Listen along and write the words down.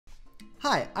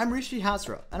Hi, I'm Rishi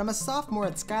Hazra, and I'm a sophomore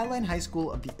at Skyline High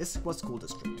School of the Issaquah School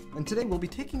District, and today we'll be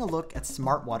taking a look at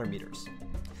smart water meters.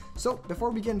 So, before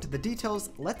we get into the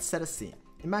details, let's set a scene.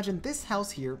 Imagine this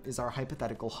house here is our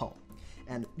hypothetical home,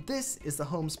 and this is the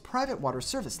home's private water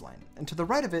service line, and to the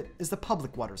right of it is the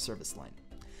public water service line.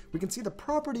 We can see the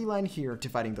property line here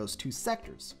dividing those two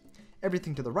sectors.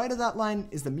 Everything to the right of that line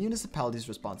is the municipality's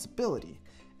responsibility,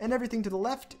 and everything to the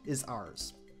left is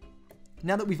ours.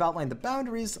 Now that we've outlined the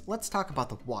boundaries, let's talk about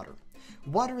the water.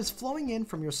 Water is flowing in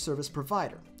from your service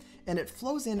provider, and it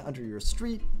flows in under your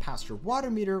street, past your water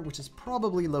meter, which is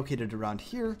probably located around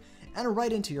here, and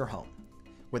right into your home.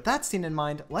 With that scene in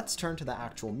mind, let's turn to the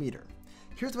actual meter.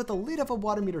 Here's what the lid of a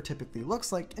water meter typically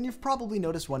looks like, and you've probably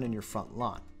noticed one in your front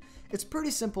lawn. It's pretty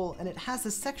simple, and it has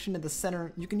a section in the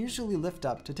center you can usually lift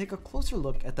up to take a closer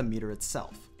look at the meter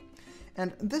itself.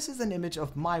 And this is an image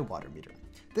of my water meter.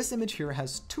 This image here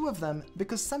has two of them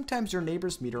because sometimes your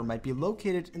neighbor's meter might be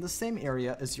located in the same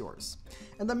area as yours,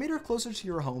 and the meter closer to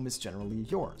your home is generally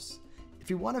yours. If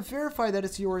you want to verify that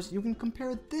it's yours, you can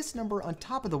compare this number on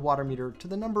top of the water meter to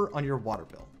the number on your water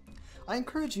bill. I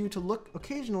encourage you to look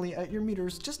occasionally at your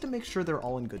meters just to make sure they're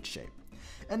all in good shape.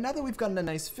 And now that we've gotten a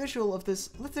nice visual of this,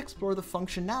 let's explore the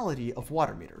functionality of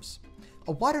water meters.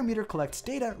 A water meter collects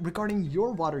data regarding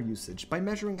your water usage by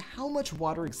measuring how much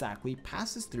water exactly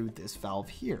passes through this valve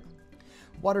here.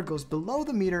 Water goes below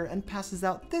the meter and passes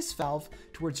out this valve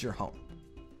towards your home.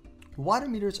 Water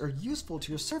meters are useful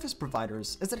to your service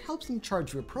providers as it helps them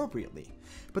charge you appropriately,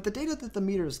 but the data that the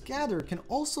meters gather can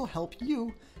also help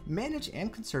you manage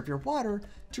and conserve your water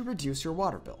to reduce your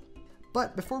water bill.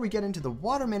 But before we get into the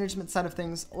water management side of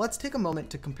things, let's take a moment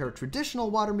to compare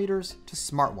traditional water meters to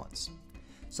smart ones.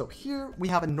 So here we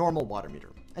have a normal water meter,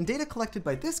 and data collected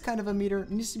by this kind of a meter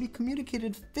needs to be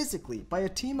communicated physically by a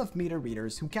team of meter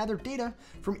readers who gather data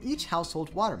from each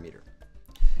household water meter.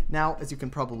 Now, as you can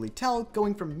probably tell,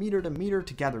 going from meter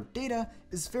to gather data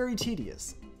is very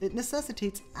tedious. It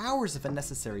necessitates hours of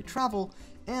unnecessary travel,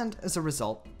 and as a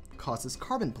result, causes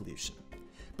carbon pollution.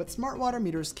 But smart water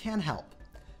meters can help.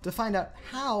 To find out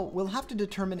how, we'll have to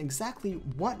determine exactly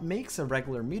what makes a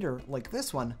regular meter, like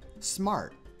this one,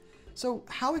 smart. So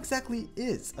how exactly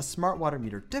is a smart water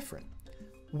meter different?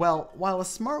 Well, while a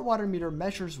smart water meter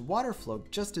measures water flow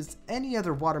just as any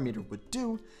other water meter would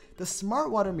do, the smart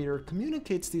water meter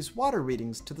communicates these water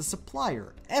readings to the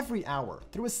supplier every hour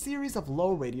through a series of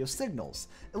low radio signals,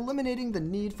 eliminating the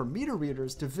need for meter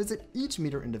readers to visit each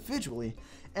meter individually,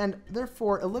 and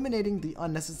therefore eliminating the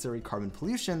unnecessary carbon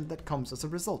pollution that comes as a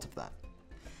result of that.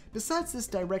 Besides this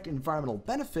direct environmental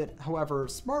benefit, however,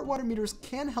 smart water meters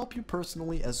can help you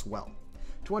personally as well.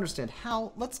 To understand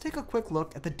how, let's take a quick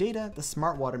look at the data the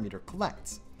smart water meter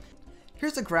collects.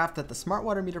 Here's a graph that the smart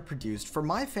water meter produced for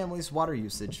my family's water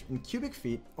usage in cubic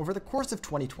feet over the course of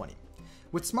 2020.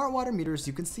 With smart water meters,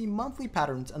 you can see monthly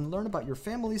patterns and learn about your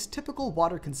family's typical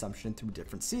water consumption through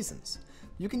different seasons.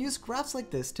 You can use graphs like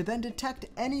this to then detect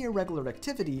any irregular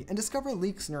activity and discover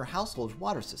leaks in your household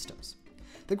water systems.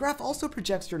 The graph also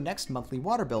projects your next monthly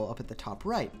water bill up at the top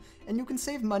right, and you can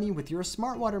save money with your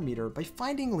smart water meter by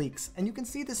finding leaks, and you can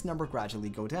see this number gradually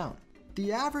go down.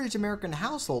 The average American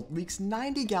household leaks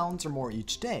 90 gallons or more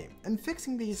each day, and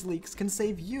fixing these leaks can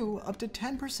save you up to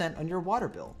 10% on your water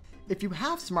bill. If you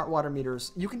have smart water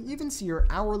meters, you can even see your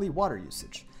hourly water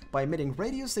usage. By emitting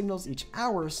radio signals each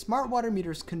hour, smart water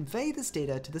meters convey this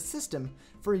data to the system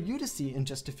for you to see in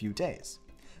just a few days.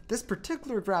 This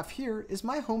particular graph here is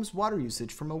my home's water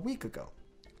usage from a week ago.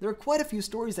 There are quite a few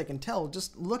stories I can tell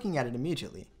just looking at it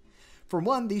immediately. For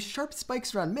one, these sharp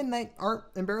spikes around midnight aren't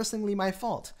embarrassingly my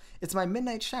fault. It's my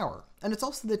midnight shower, and it's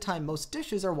also the time most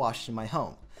dishes are washed in my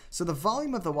home, so the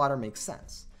volume of the water makes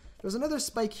sense. There's another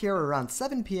spike here around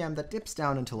 7 p.m. that dips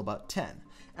down until about 10,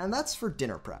 and that's for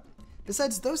dinner prep.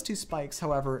 Besides those two spikes,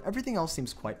 however, everything else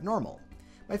seems quite normal.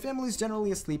 My family's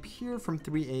generally asleep here from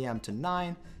 3 a.m. to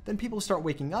 9, then people start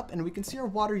waking up and we can see our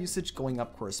water usage going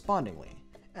up correspondingly.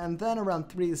 And then around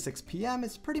 3 to 6 p.m.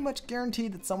 it's pretty much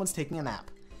guaranteed that someone's taking a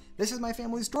nap. This is my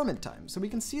family's dormant time, so we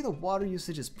can see the water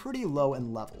usage is pretty low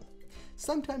and level.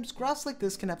 Sometimes graphs like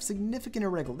this can have significant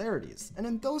irregularities, and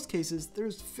in those cases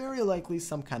there's very likely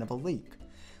some kind of a leak.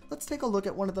 Let's take a look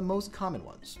at one of the most common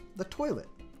ones, the toilet.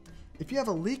 If you have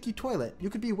a leaky toilet, you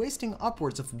could be wasting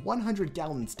upwards of 100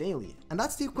 gallons daily, and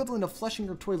that's the equivalent of flushing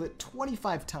your toilet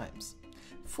 25 times.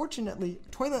 Fortunately,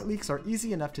 toilet leaks are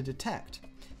easy enough to detect.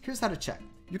 Here's how to check.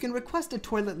 You can request a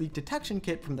toilet leak detection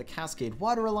kit from the Cascade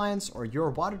Water Alliance or your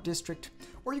water district,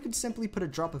 or you can simply put a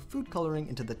drop of food coloring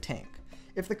into the tank.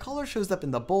 If the color shows up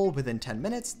in the bowl within 10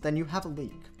 minutes, then you have a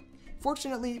leak.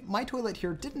 Fortunately, my toilet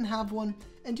here didn't have one,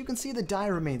 and you can see the dye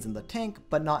remains in the tank,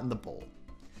 but not in the bowl.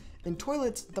 In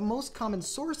toilets, the most common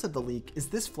source of the leak is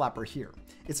this flapper here.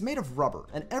 It's made of rubber,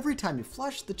 and every time you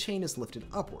flush, the chain is lifted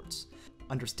upwards.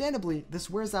 Understandably, this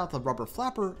wears out the rubber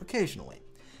flapper occasionally.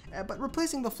 But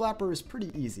replacing the flapper is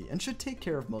pretty easy and should take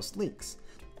care of most leaks.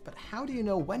 But how do you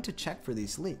know when to check for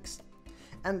these leaks?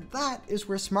 And that is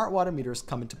where smart water meters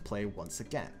come into play once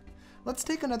again. Let's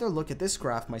take another look at this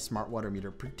graph my smart water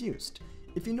meter produced.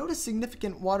 If you notice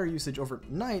significant water usage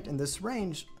overnight in this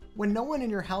range, when no one in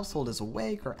your household is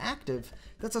awake or active,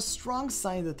 that's a strong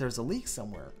sign that there's a leak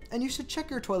somewhere, and you should check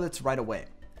your toilets right away.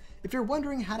 If you're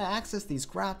wondering how to access these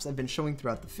graphs I've been showing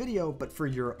throughout the video, but for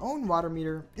your own water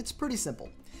meter, it's pretty simple.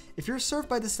 If you're served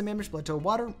by the Sammamish Plateau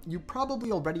Water, you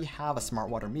probably already have a smart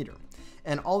water meter.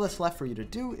 And all that's left for you to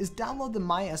do is download the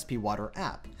MySPWater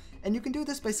app. And you can do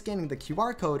this by scanning the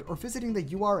QR code or visiting the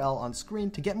URL on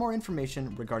screen to get more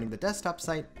information regarding the desktop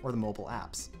site or the mobile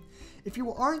apps. If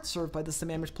you aren't served by the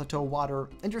Sammamish Plateau Water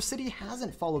and your city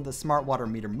hasn't followed the smart water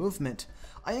meter movement,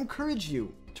 I encourage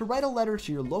you to write a letter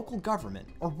to your local government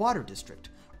or water district,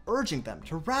 urging them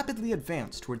to rapidly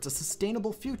advance towards a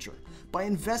sustainable future by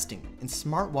investing in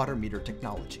smart water meter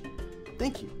technology.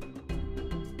 Thank you.